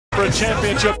for a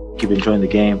championship. Keep enjoying the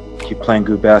game, keep playing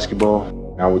good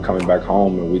basketball. Now we're coming back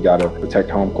home and we got to protect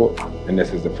home court. And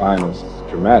this is the finals.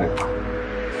 It's dramatic.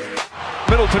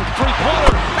 Middleton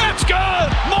three-pointer. It's good!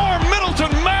 More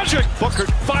Middleton magic. Booker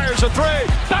fires a three.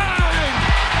 Bang!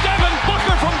 Devin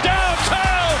Booker from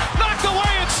downtown. Knocked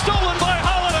away and stolen by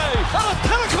Holiday. And a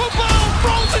pinnacle ball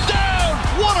throws it down.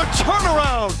 What a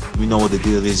turnaround. We know what the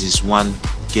deal is. It's one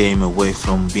game away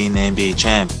from being an NBA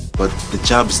champ. But the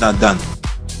job is not done.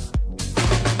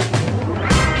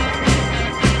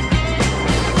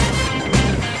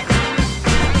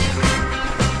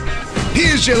 He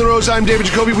is Jalen Rose. I'm David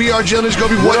Jacoby. We are Jalen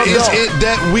Jacoby. What is it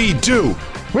that we do?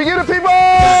 We give the people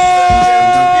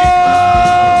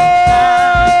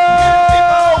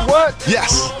what?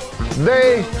 Yes.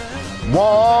 They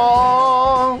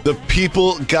want. The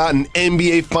people got an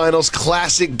NBA Finals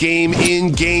classic game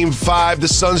in Game 5. The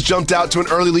Suns jumped out to an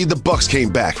early lead. The Bucks came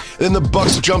back. Then the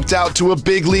Bucks jumped out to a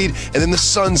big lead. And then the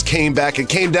Suns came back. It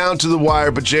came down to the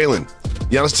wire. But Jalen,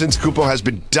 Giannis Antetokounmpo has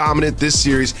been dominant this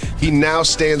series. He now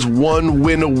stands one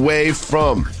win away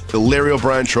from the Larry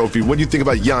O'Brien Trophy. What do you think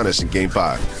about Giannis in Game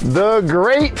 5? The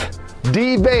great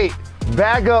debate.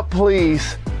 Bag up,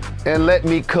 please, and let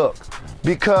me cook.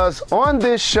 Because on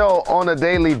this show on a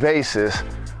daily basis,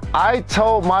 I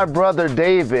told my brother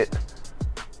David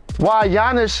why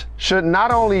Giannis should not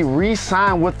only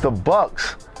re-sign with the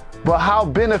Bucks, but how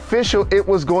beneficial it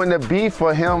was going to be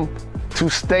for him to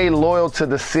stay loyal to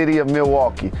the city of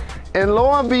Milwaukee. And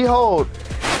lo and behold,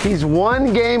 he's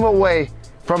one game away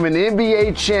from an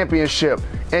NBA championship.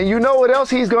 And you know what else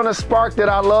he's gonna spark that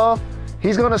I love?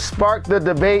 He's gonna spark the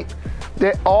debate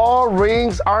that all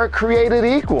rings aren't created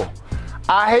equal.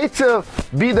 I hate to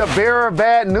be the bearer of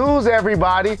bad news,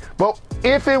 everybody, but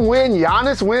if and when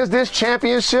Giannis wins this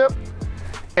championship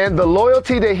and the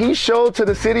loyalty that he showed to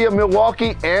the city of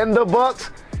Milwaukee and the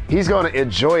Bucks, he's going to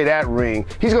enjoy that ring.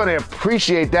 He's going to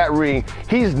appreciate that ring.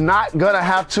 He's not going to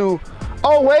have to,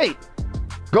 oh, wait,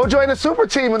 go join a super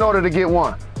team in order to get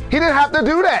one. He didn't have to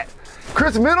do that.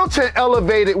 Chris Middleton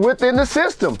elevated within the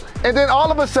system. And then all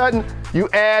of a sudden, you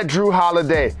add Drew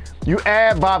Holiday. You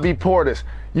add Bobby Portis.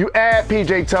 You add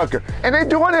P.J. Tucker. And they're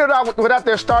doing it without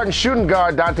their starting shooting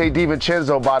guard, Dante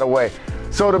DiVincenzo, by the way.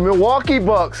 So the Milwaukee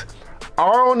Bucks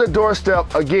are on the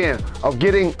doorstep, again, of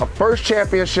getting a first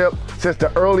championship since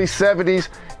the early 70s.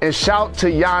 And shout to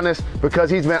Giannis because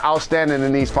he's been outstanding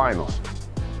in these finals.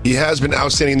 He has been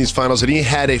outstanding in these finals, and he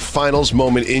had a finals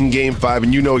moment in Game 5,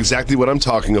 and you know exactly what I'm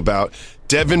talking about.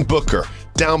 Devin Booker,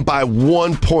 down by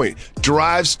 1 point,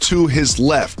 drives to his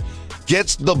left,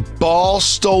 gets the ball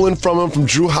stolen from him from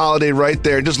Drew Holiday right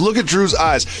there. Just look at Drew's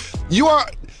eyes. You are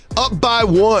up by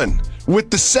 1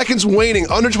 with the seconds waning,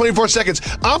 under 24 seconds.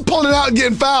 I'm pulling it out and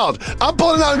getting fouled. I'm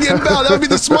pulling it out and getting fouled. That would be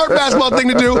the smart basketball thing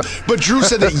to do. But Drew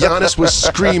said that Giannis was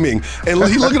screaming. And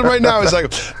he look at him right now. He's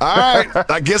like, all right,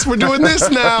 I guess we're doing this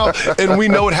now. And we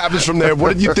know what happens from there.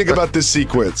 What did you think about this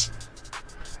sequence?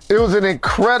 It was an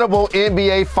incredible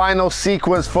NBA final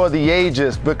sequence for the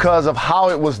ages because of how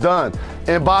it was done.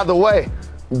 And by the way,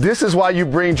 this is why you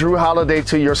bring Drew Holiday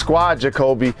to your squad,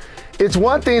 Jacoby. It's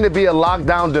one thing to be a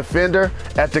lockdown defender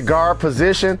at the guard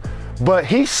position, but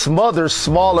he smothers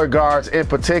smaller guards in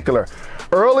particular.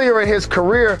 Earlier in his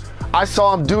career, I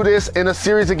saw him do this in a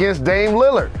series against Dame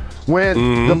Lillard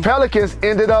when the Pelicans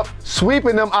ended up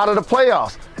sweeping them out of the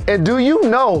playoffs. And do you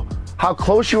know how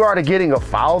close you are to getting a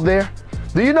foul there?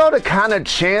 Do you know the kind of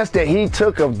chance that he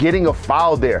took of getting a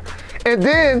foul there? And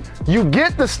then you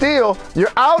get the steal,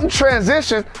 you're out in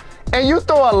transition, and you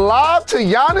throw a lob to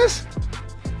Giannis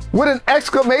with an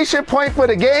exclamation point for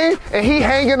the game, and he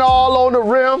hanging all on the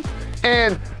rim.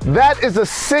 And that is a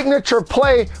signature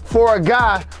play for a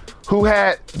guy who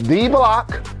had the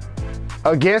block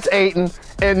against Ayton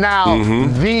and now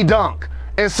the dunk.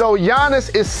 And so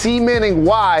Giannis is cementing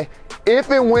why,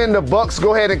 if and when the Bucks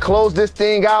go ahead and close this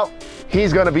thing out,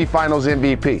 he's going to be Finals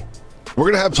MVP. We're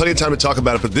going to have plenty of time to talk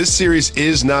about it, but this series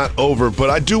is not over. But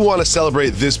I do want to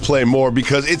celebrate this play more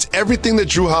because it's everything that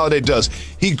Drew Holiday does.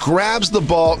 He grabs the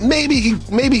ball. Maybe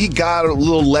he got a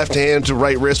little left hand to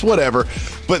right wrist, whatever.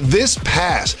 But this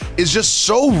pass is just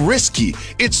so risky.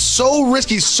 It's so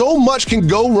risky. So much can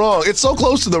go wrong. It's so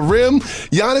close to the rim.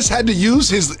 Giannis had to use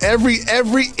his every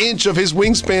inch of his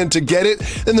wingspan to get it.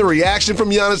 Then the reaction from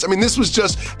Giannis. I mean, this was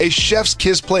just a chef's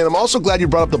kiss play. And I'm also glad you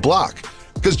brought up the block,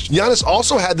 because Giannis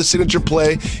also had the signature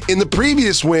play in the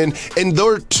previous win, and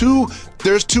there's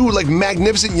two like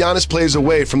magnificent Giannis plays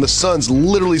away from the Suns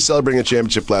literally celebrating a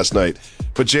championship last night.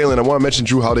 But Jalen, I want to mention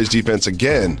Drew Holiday's defense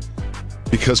again,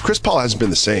 because Chris Paul hasn't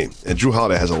been the same, and Drew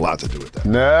Holiday has a lot to do with that.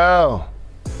 No.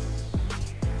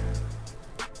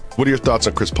 What are your thoughts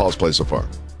on Chris Paul's play so far?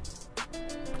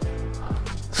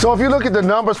 So if you look at the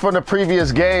numbers from the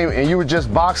previous game and you were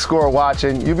just box score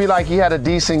watching, you'd be like, he had a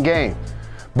decent game.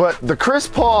 But the Chris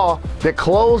Paul that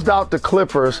closed out the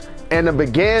Clippers and that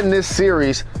began this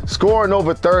series scoring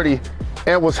over 30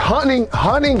 and was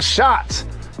hunting shots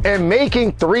and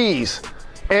making threes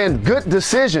and good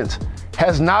decisions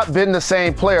has not been the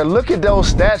same player. Look at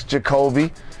those stats,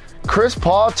 Jacoby. Chris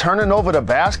Paul turning over the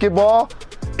basketball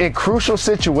in crucial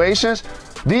situations.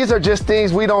 These are just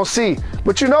things we don't see.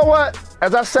 But you know what?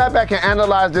 As I sat back and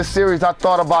analyzed this series, I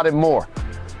thought about it more.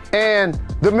 And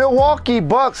the Milwaukee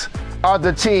Bucks are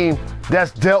the team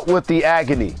that's dealt with the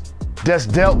agony, that's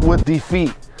dealt with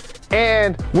defeat.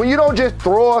 And when you don't just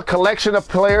throw a collection of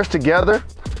players together,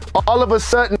 all of a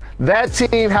sudden that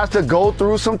team has to go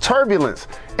through some turbulence.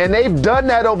 And they've done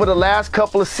that over the last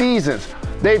couple of seasons.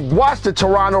 They've watched the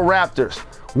Toronto Raptors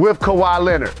with Kawhi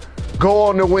Leonard go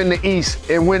on to win the East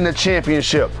and win the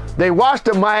championship. They watched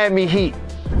the Miami Heat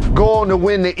go on to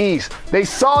win the East. They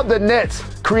saw the Nets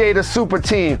create a super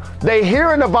team. They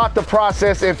hearing about the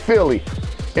process in Philly.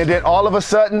 And then all of a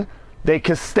sudden, they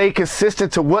can stay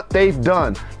consistent to what they've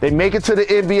done. They make it to the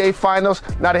NBA Finals.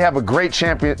 Now they have a great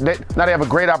now they have a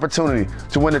great opportunity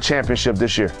to win the championship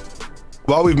this year.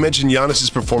 While we've mentioned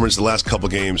Giannis's performance the last couple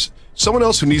games, someone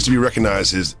else who needs to be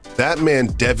recognized is that man,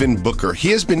 Devin Booker. He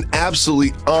has been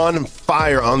absolutely on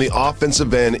fire on the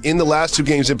offensive end in the last two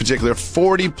games in particular,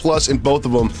 40+ in both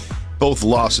of them, both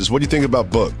losses. What do you think about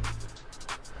Book?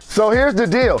 So here's the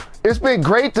deal. It's been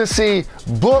great to see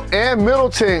Book and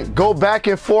Middleton go back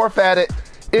and forth at it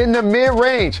in the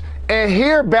mid-range. And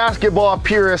here, basketball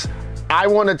purists, I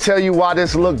want to tell you why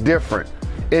this looked different.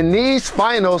 In these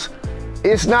finals,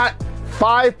 it's not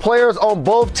 5 players on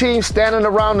both teams standing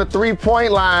around the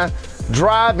three-point line,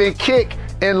 drive and kick,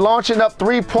 and launching up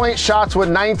three-point shots with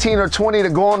 19 or 20 to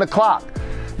go on the clock.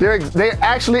 They're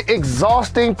actually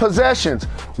exhausting possessions.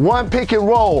 One pick and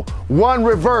roll, one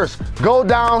reverse, go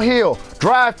downhill,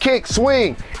 drive, kick,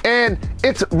 swing. And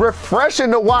it's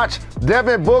refreshing to watch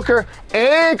Devin Booker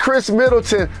and Chris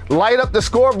Middleton light up the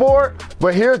scoreboard.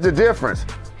 But here's the difference.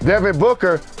 Devin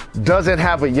Booker doesn't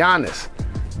have a Giannis.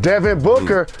 Devin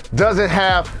Booker doesn't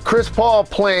have Chris Paul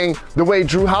playing the way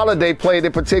Jrue Holiday played,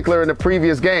 in particular in the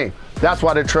previous game. That's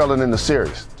why they're trailing in the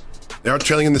series. They are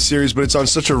trailing in the series, but it's on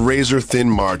such a razor-thin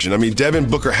margin. I mean, Devin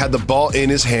Booker had the ball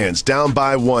in his hands, down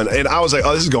by 1, and I was like,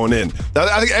 oh, this is going in. Now,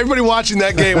 I think everybody watching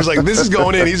that game was like, this is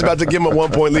going in. He's about to give him a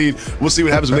 1-point lead. We'll see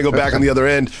what happens when they go back on the other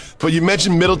end. But you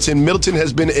mentioned Middleton. Middleton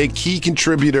has been a key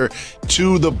contributor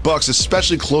to the Bucks,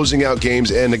 especially closing out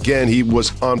games, and again, he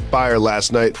was on fire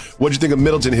last night. What did you think of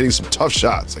Middleton hitting some tough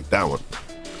shots like that one?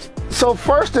 So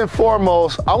first and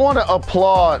foremost, I want to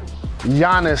applaud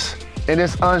Giannis and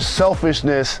his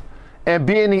unselfishness and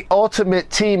being the ultimate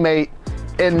teammate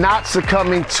and not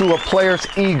succumbing to a player's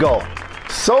ego.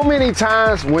 So many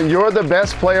times when you're the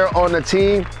best player on the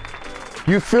team,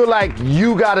 you feel like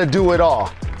you got to do it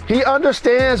all. He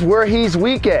understands where he's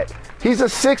weak at. He's a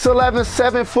 6'11",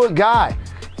 7-foot guy.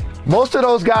 Most of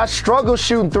those guys struggle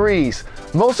shooting threes.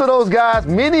 Most of those guys,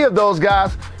 many of those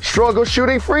guys, struggle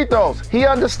shooting free throws. He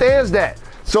understands that.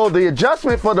 So the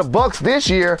adjustment for the Bucks this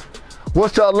year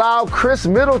was to allow Chris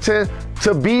Middleton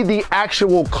to be the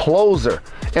actual closer.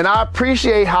 And I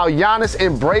appreciate how Giannis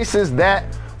embraces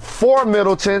that for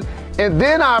Middleton. And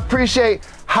then I appreciate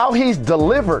how he's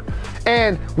delivered.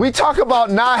 And we talk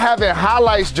about not having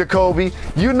highlights, Jacoby.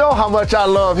 You know how much I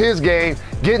love his game.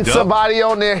 Getting somebody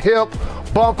on their hip,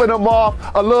 bumping them off,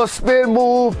 a little spin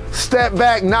move, step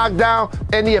back, knock down,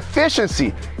 and the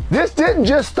efficiency. This didn't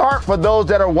just start for those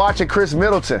that are watching Chris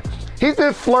Middleton. He's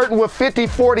been flirting with 50,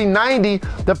 40, 90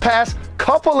 the past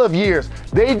couple of years.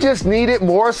 They just needed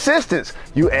more assistance.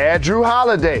 You add Jrue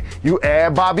Holiday, you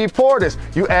add Bobby Portis,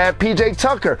 you add PJ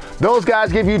Tucker. Those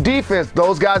guys give you defense,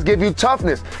 those guys give you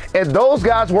toughness. And those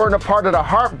guys weren't a part of the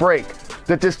heartbreak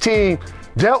that this team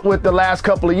dealt with the last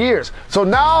couple of years. So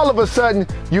now all of a sudden,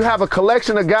 you have a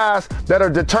collection of guys that are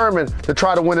determined to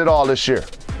try to win it all this year.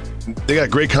 They got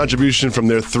great contribution from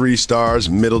their 3 stars,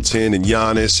 Middleton and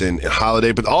Giannis and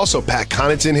Holiday, but also Pat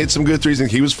Connaughton hit some good threes, and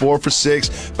he was 4 for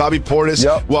 6. Bobby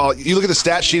Portis, well, you look at the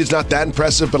stat sheet, it's not that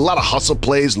impressive, but a lot of hustle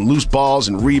plays and loose balls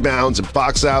and rebounds and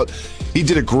box out. He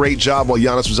did a great job while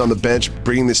Giannis was on the bench,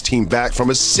 bringing this team back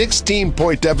from a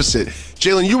 16-point deficit.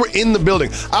 Jalen, you were in the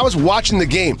building. I was watching the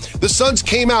game. The Suns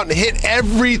came out and hit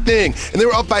everything, and they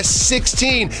were up by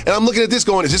 16. And I'm looking at this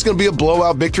going, is this going to be a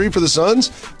blowout victory for the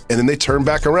Suns? And then they turned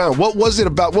back around. What was it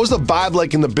about? What was the vibe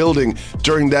like in the building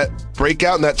during that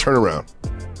breakout and that turnaround?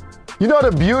 You know,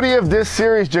 the beauty of this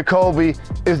series, Jacoby,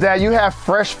 is that you have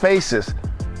fresh faces.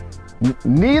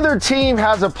 Neither team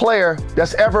has a player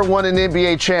that's ever won an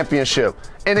NBA championship.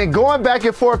 And in going back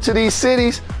and forth to these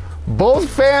cities, both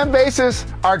fan bases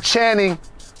are chanting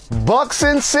Bucks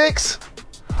in 6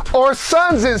 or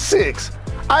Suns in 6.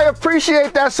 I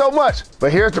appreciate that so much.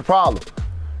 But here's the problem.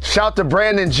 Shout to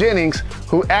Brandon Jennings,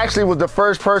 who actually was the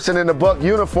first person in the Buck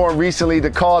uniform recently to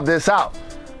call this out.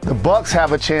 The Bucks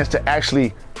have a chance to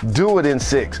actually do it in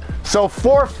 6. So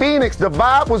for Phoenix, the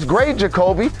vibe was great,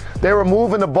 Jacoby. They were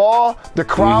moving the ball. The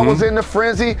crowd was in the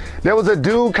frenzy. There was a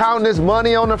dude counting his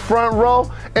money on the front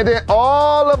row. And then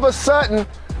all of a sudden,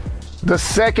 the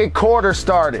second quarter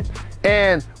started.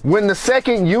 And when the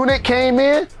second unit came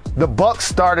in, the Bucks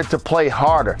started to play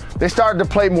harder. They started to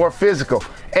play more physical.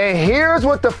 And here's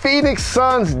what the Phoenix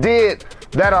Suns did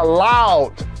that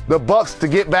allowed the Bucks to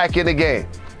get back in the game.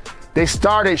 They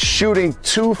started shooting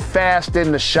too fast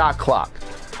in the shot clock.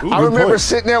 I remember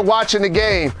sitting there watching the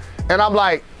game, and I'm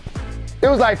like, it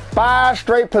was like 5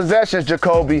 straight possessions,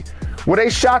 Jacoby, where they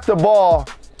shot the ball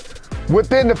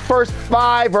within the first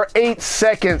 5 or 8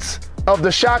 seconds of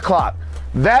the shot clock.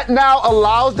 That now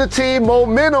allows the team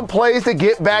momentum plays to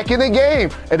get back in the game.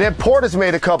 And then Portis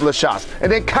made a couple of shots.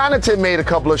 And then Connaughton made a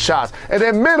couple of shots. And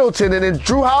then Middleton and then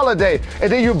Drew Holiday.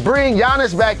 And then you bring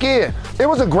Giannis back in. It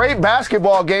was a great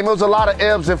basketball game. It was a lot of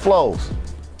ebbs and flows.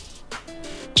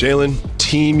 Jalen,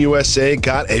 Team USA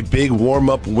got a big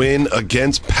warm-up win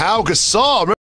against Pau Gasol.